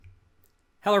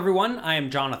Hello everyone, I am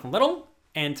Jonathan Little,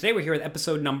 and today we're here with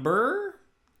episode number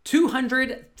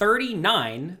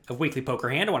 239 of Weekly Poker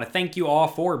Hand. I want to thank you all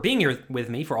for being here with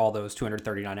me for all those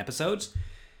 239 episodes.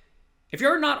 If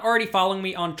you're not already following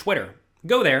me on Twitter,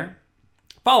 go there,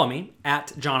 follow me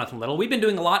at Jonathan Little. We've been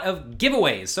doing a lot of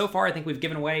giveaways. So far, I think we've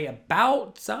given away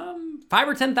about $5,000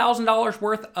 or $10,000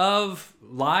 worth of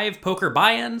live poker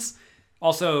buy-ins.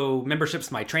 Also, memberships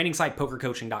to my training site,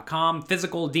 pokercoaching.com,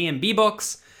 physical DMB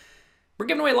books. We're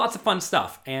giving away lots of fun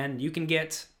stuff, and you can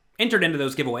get entered into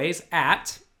those giveaways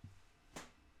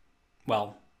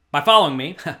by following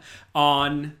me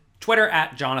on Twitter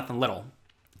at Jonathan Little.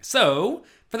 So,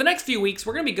 for the next few weeks,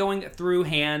 we're going to be going through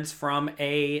hands from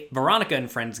a Veronica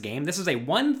and Friends game. This is a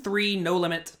 1-3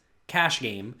 no-limit cash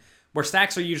game where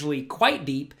stacks are usually quite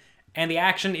deep, and the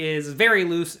action is very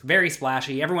loose, very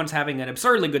splashy. Everyone's having an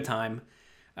absurdly good time.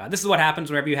 This is what happens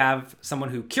whenever you have someone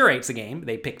who curates a game.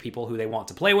 They pick people who they want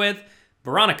to play with.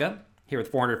 Veronica, here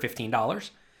with $415,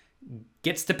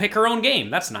 gets to pick her own game.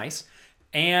 That's nice.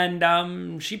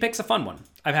 And she picks a fun one.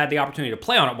 I've had the opportunity to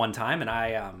play on it one time, and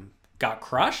I got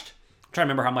crushed. I'm trying to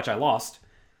remember how much I lost.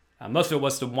 Most of it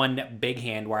was the one big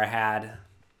hand where I had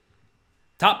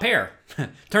top pair.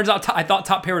 Turns out I thought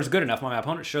top pair was good enough. My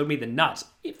opponent showed me the nuts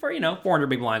for, 400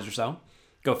 big blinds or so.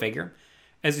 Go figure.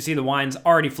 As you see, the wine's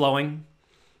already flowing.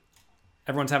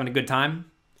 Everyone's having a good time.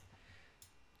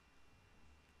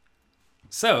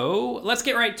 So, let's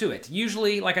get right to it.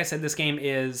 Usually, like I said, this game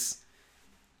is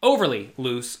overly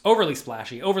loose, overly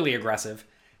splashy, overly aggressive,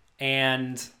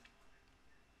 and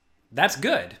that's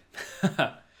good.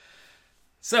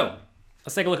 So,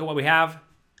 let's take a look at what we have.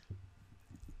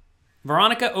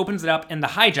 Veronica opens it up in the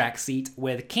hijack seat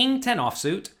with King 10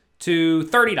 offsuit to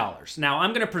 $30. Now,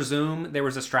 I'm going to presume there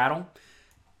was a straddle.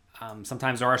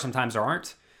 Sometimes there are, sometimes there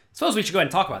aren't. Suppose we should go ahead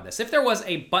and talk about this. If there was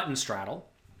a button straddle,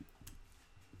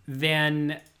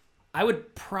 then I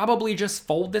would probably just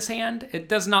fold this hand. It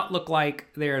does not look like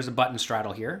there's a button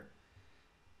straddle here.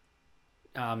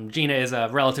 Gina is a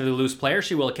relatively loose player.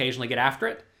 She will occasionally get after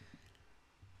it.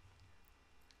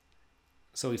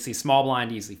 So we see small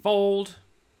blind, easy fold.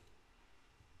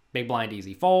 Big blind,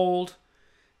 easy fold.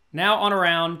 Now on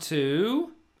around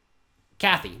to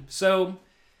Kathy. So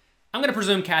I'm going to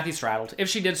presume Kathy straddled. If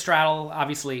she did straddle,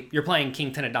 obviously, you're playing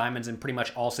King 10 of diamonds in pretty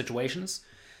much all situations.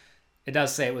 It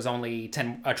does say it was only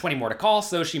 20 more to call,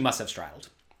 so she must have straddled.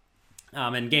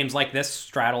 In games like this,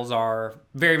 straddles are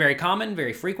very, very common,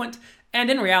 very frequent.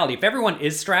 And in reality, if everyone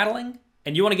is straddling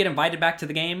and you want to get invited back to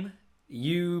the game,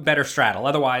 you better straddle.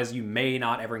 Otherwise, you may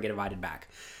not ever get invited back.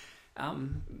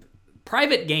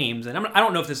 Private games, and I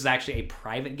don't know if this is actually a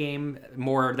private game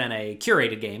more than a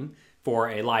curated game for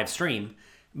a live stream,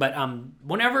 but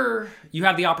whenever you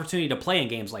have the opportunity to play in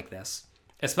games like this,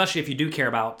 especially if you do care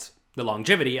about the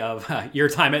longevity of your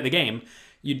time at the game,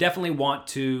 you definitely want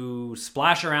to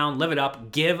splash around, live it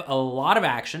up, give a lot of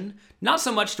action. Not so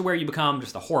much to where you become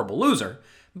just a horrible loser,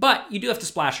 but you do have to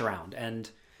splash around. And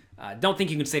don't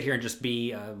think you can sit here and just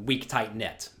be a weak, tight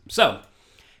knit. So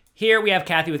here we have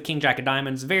Kathy with King Jack of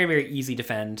diamonds. Very, very easy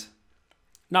defend.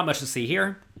 Not much to see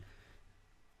here.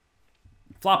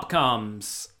 Flop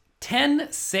comes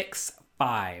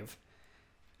 10-6-5.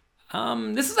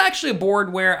 This is actually a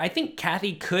board where I think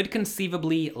Kathy could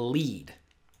conceivably lead.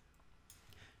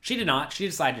 She did not. She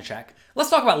decided to check. Let's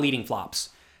talk about leading flops.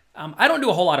 I don't do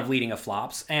a whole lot of leading of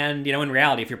flops, and in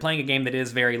reality, if you're playing a game that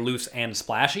is very loose and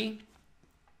splashy,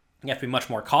 you have to be much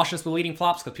more cautious with leading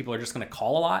flops because people are just going to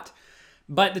call a lot.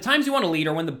 But the times you want to lead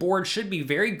are when the board should be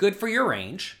very good for your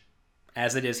range,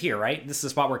 as it is here, right? This is a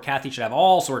spot where Kathy should have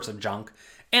all sorts of junk.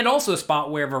 And also a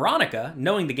spot where Veronica,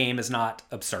 knowing the game is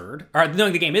absurd,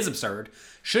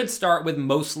 should start with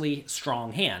mostly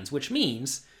strong hands, which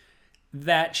means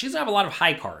that she's going to have a lot of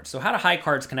high cards. So how do high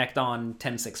cards connect on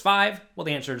 10-6-5? Well,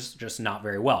 the answer is just not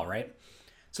very well, right?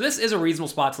 So this is a reasonable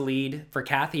spot to lead for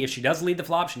Kathy. If she does lead the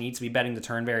flop, she needs to be betting the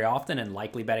turn very often and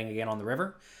likely betting again on the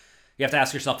river. You have to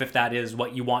ask yourself if that is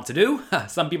what you want to do.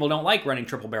 Some people don't like running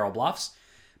triple barrel bluffs.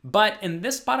 But in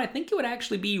this spot, I think it would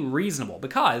actually be reasonable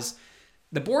because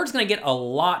the board's going to get a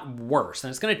lot worse,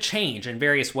 and it's going to change in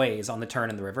various ways on the turn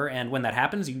in the river, and when that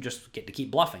happens, you just get to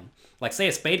keep bluffing. Like, say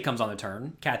a spade comes on the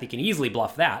turn, Kathy can easily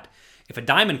bluff that. If a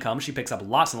diamond comes, she picks up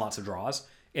lots and lots of draws.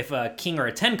 If a king or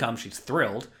a 10 comes, she's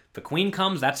thrilled. If a queen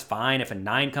comes, that's fine. If a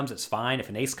 9 comes, it's fine. If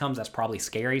an ace comes, that's probably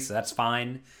scary, so that's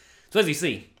fine. So as you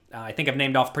see, I think I've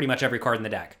named off pretty much every card in the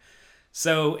deck.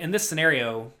 So in this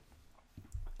scenario,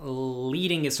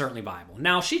 leading is certainly viable.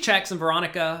 Now, she checks and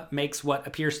Veronica makes what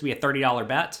appears to be a $30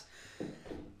 bet.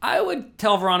 I would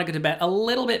tell Veronica to bet a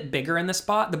little bit bigger in this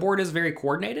spot. The board is very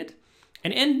coordinated.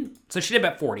 So she did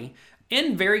bet 40.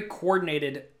 In very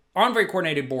coordinated on very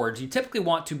coordinated boards, you typically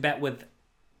want to bet with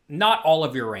not all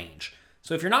of your range.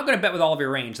 So if you're not going to bet with all of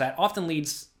your range, that often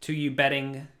leads to you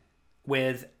betting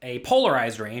with a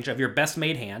polarized range of your best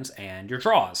made hands and your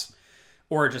draws,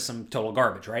 or just some total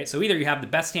garbage, right? So either you have the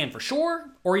best hand for sure,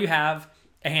 or you have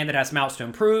a hand that has some outs to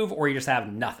improve, or you just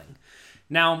have nothing.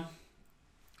 Now,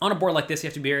 on a board like this, you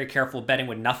have to be very careful betting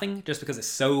with nothing, just because it's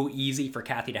so easy for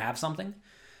Kathy to have something.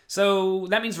 So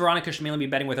that means Veronica should mainly be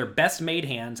betting with her best made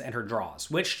hands and her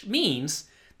draws, which means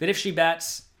that if she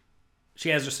bets, she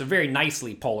has just a very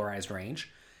nicely polarized range.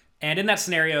 And in that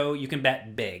scenario, you can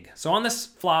bet big. So on this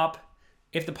flop,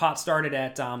 if the pot started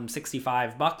at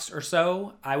 $65 or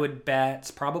so, I would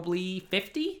bet probably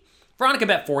 50. Veronica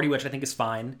bet 40, which I think is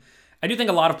fine. I do think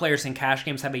a lot of players in cash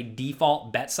games have a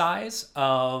default bet size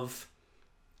of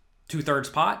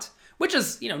 2/3 pot, which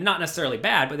is, not necessarily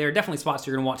bad, but there are definitely spots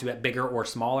you're going to want to bet bigger or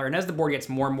smaller. And as the board gets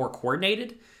more and more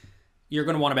coordinated, you're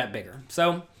going to want to bet bigger.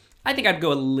 So I think I'd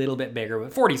go a little bit bigger,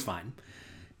 but 40 is fine.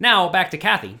 Now back to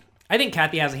Kathy. I think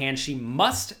Kathy has a hand she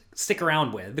must stick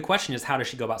around with. The question is, how does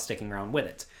she go about sticking around with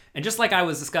it? And just like I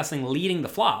was discussing leading the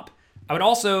flop, I would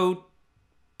also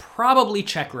probably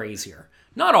check raise here.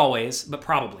 Not always, but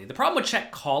probably. The problem with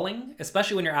check calling,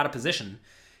 especially when you're out of position,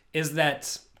 is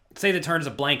that, say the turn is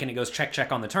a blank and it goes check,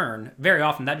 check on the turn, very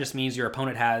often that just means your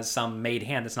opponent has some made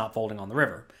hand that's not folding on the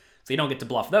river. So you don't get to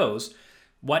bluff those.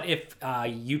 What if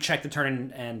you check the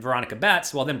turn and Veronica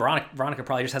bets? Well, then Veronica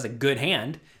probably just has a good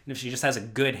hand. And if she just has a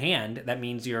good hand, that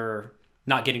means you're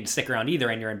not getting to stick around either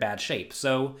and you're in bad shape.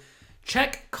 So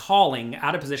check calling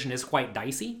out of position is quite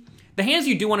dicey. The hands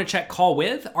you do want to check call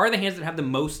with are the hands that have the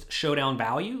most showdown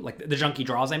value, like the junky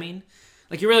draws, I mean.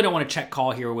 Like you really don't want to check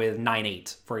call here with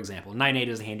 9-8, for example. 9-8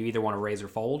 is a hand you either want to raise or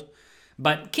fold.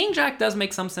 But King Jack does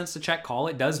make some sense to check call.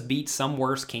 It does beat some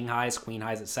worse king highs, queen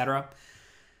highs, etc.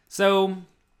 So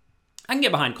I can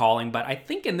get behind calling, but I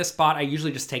think in this spot I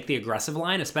usually just take the aggressive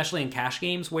line, especially in cash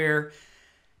games where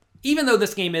even though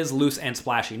this game is loose and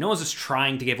splashy, no one's just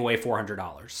trying to give away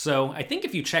 $400. So I think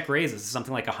if you check raises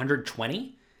something like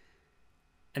 120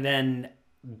 and then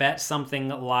bet something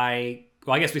like,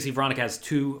 well, I guess we see Veronica has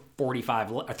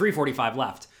 345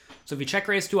 left. So if you check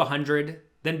raise to 100,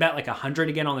 then bet like 100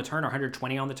 again on the turn or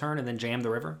 120 on the turn and then jam the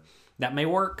river, that may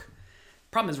work.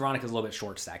 Problem is Veronica's a little bit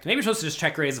short stacked. Maybe you're supposed to just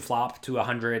check raise the flop to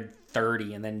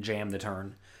 130 and then jam the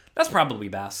turn. That's probably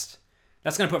best.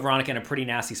 That's going to put Veronica in a pretty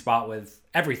nasty spot with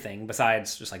everything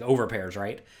besides just like overpairs,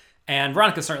 right? And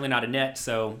Veronica's certainly not a nit,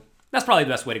 so that's probably the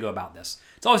best way to go about this.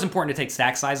 It's always important to take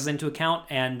stack sizes into account,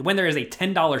 and when there is a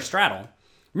 $10 straddle,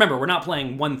 remember, we're not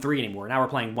playing 1-3 anymore. Now we're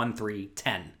playing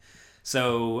 1-3-10.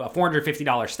 So a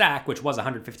 $450 stack, which was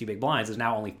 150 big blinds, is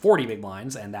now only 40 big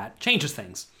blinds, and that changes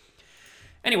things.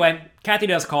 Anyway, Kathy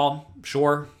does call,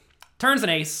 sure. Turns an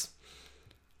ace.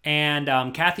 And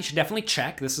Kathy should definitely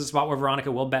check. This is a spot where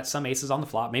Veronica will bet some aces on the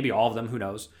flop. Maybe all of them, who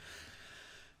knows.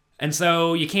 And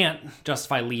so you can't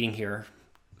justify leading here.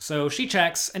 So she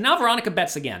checks, and now Veronica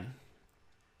bets again.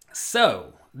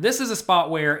 So this is a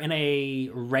spot where in a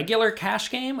regular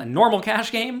cash game, a normal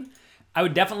cash game, I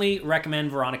would definitely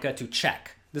recommend Veronica to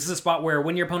check. This is a spot where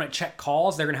when your opponent check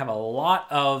calls, they're going to have a lot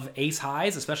of ace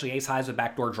highs, especially ace highs with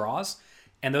backdoor draws.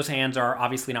 And those hands are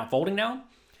obviously not folding now.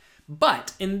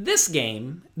 But in this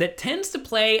game, that tends to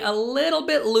play a little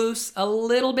bit loose, a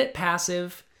little bit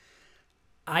passive,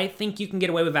 I think you can get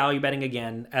away with value betting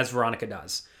again, as Veronica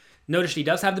does. Notice she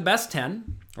does have the best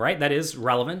 10, right? That is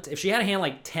relevant. If she had a hand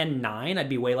like 10-9, I'd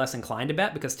be way less inclined to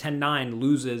bet because 10-9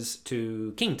 loses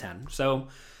to king 10. So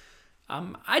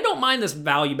I don't mind this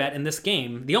value bet in this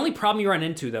game. The only problem you run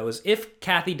into, though, is if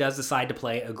Kathy does decide to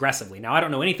play aggressively. Now, I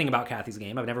don't know anything about Kathy's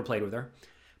game. I've never played with her.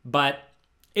 But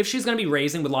if she's going to be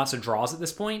raising with lots of draws at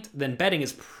this point, then betting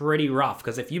is pretty rough.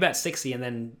 Because if you bet 60 and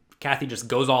then Kathy just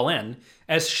goes all in,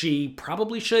 as she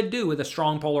probably should do with a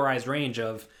strong polarized range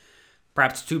of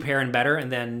perhaps two pair and better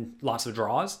and then lots of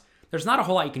draws, there's not a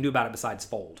whole lot you can do about it besides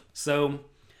fold. So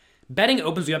betting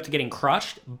opens you up to getting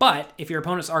crushed, but if your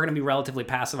opponents are going to be relatively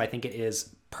passive, I think it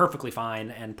is perfectly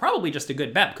fine and probably just a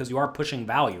good bet because you are pushing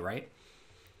value, right?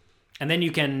 And then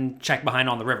you can check behind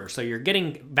on the river. So you're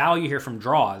getting value here from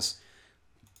draws,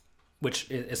 which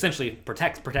essentially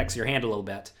protects your hand a little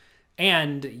bit.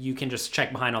 And you can just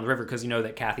check behind on the river because you know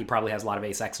that Kathy probably has a lot of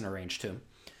ace-X in her range too.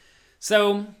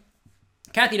 So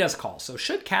Kathy does call. So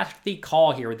should Kathy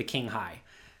call here with the king high?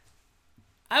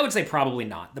 I would say probably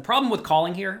not. The problem with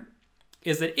calling here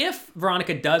is that if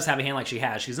Veronica does have a hand like she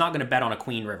has, she's not going to bet on a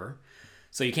queen river.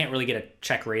 So you can't really get a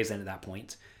check raise in at that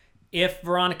point. If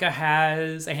Veronica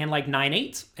has a hand like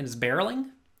 9-8 and is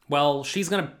barreling, well, she's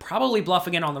going to probably bluff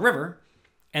again on the river,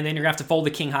 and then you're going to have to fold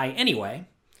the king high anyway.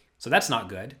 So that's not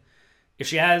good. If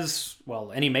she has,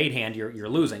 well, any made hand, you're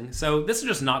losing. So this is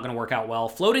just not going to work out well.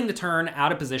 Floating the turn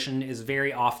out of position is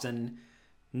very often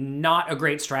not a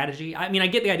great strategy. I mean, I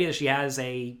get the idea that she has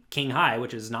a king high,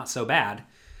 which is not so bad,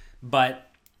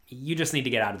 but you just need to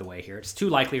get out of the way here. It's too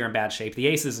likely you're in bad shape. The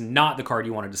ace is not the card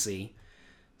you wanted to see,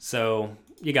 so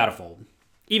you got to fold,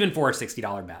 even for a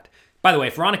 $60 bet. By the way,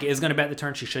 if Veronica is going to bet the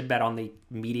turn, she should bet on the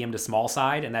medium to small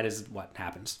side, and that is what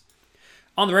happens.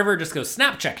 On the river, just goes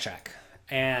snap, check, check,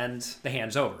 and the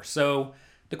hand's over. So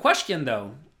the question,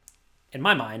 though, in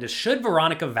my mind, is should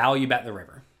Veronica value bet the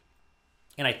river?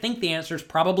 And I think the answer is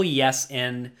probably yes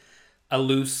in a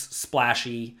loose,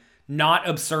 splashy, not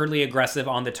absurdly aggressive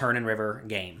on the turn and river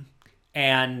game.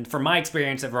 And from my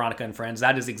experience at Veronica and Friends,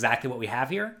 that is exactly what we have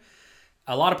here.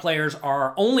 A lot of players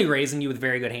are only raising you with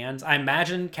very good hands. I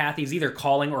imagine Kathy's either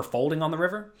calling or folding on the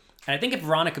river. And I think if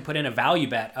Veronica put in a value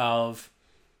bet of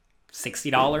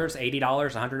 $60, $80,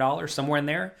 $100, somewhere in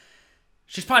there,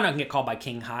 she's probably not going to get called by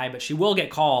king high, but she will get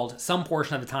called some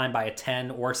portion of the time by a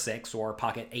 10 or 6 or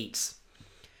pocket 8s.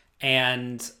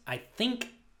 And I think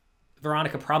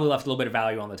Veronica probably left a little bit of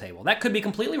value on the table. That could be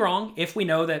completely wrong if we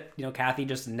know that, Kathy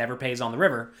just never pays on the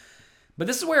river. But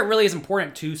this is where it really is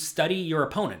important to study your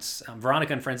opponents.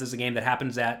 Veronica and Friends is a game that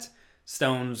happens at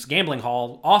Stone's Gambling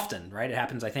Hall often, right? It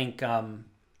happens, I think, at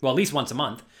least once a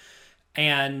month.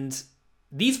 And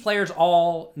these players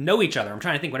all know each other. I'm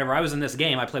trying to think, whenever I was in this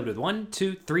game, I played with 1,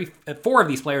 2, 3, 4 of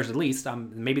these players at least.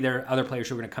 Maybe there are other players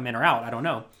who are going to come in or out. I don't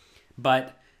know.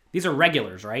 But these are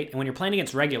regulars, right? And when you're playing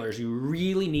against regulars, you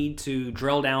really need to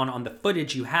drill down on the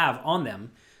footage you have on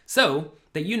them so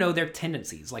that you know their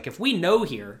tendencies. Like if we know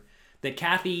here that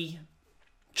Kathy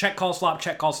check, call, flop,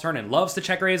 check, calls turn and loves to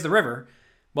check raise the river,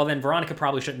 well then Veronica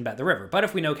probably shouldn't bet the river. But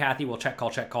if we know Kathy will check,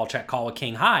 call a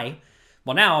king high,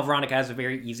 well now Veronica has a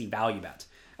very easy value bet.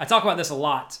 I talk about this a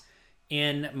lot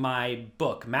in my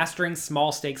book, Mastering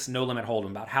Small Stakes No Limit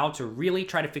Hold'em, about how to really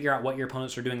try to figure out what your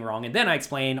opponents are doing wrong. And then I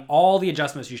explain all the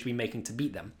adjustments you should be making to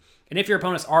beat them. And if your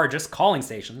opponents are just calling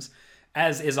stations,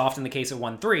 as is often the case at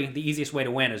 1-3, the easiest way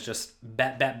to win is just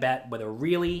bet with a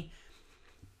really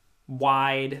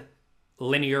wide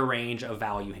linear range of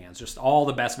value hands, just all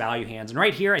the best value hands. And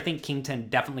right here, I think King 10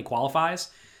 definitely qualifies.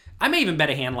 I may even bet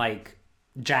a hand like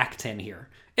Jack 10 here.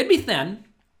 It'd be thin,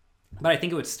 but I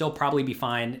think it would still probably be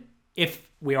fine if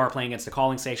we are playing against a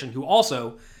calling station who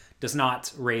also does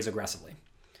not raise aggressively.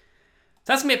 So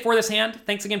that's going to be it for this hand.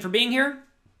 Thanks again for being here.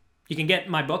 You can get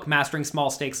my book, Mastering Small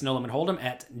Stakes No Limit Hold'em,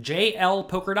 at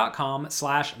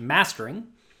jlpoker.com/mastering.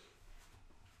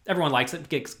 Everyone likes it.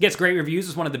 Gets great reviews.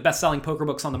 It's one of the best-selling poker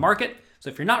books on the market. So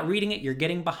if you're not reading it, you're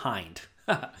getting behind.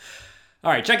 All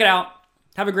right, check it out.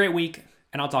 Have a great week,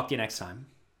 and I'll talk to you next time.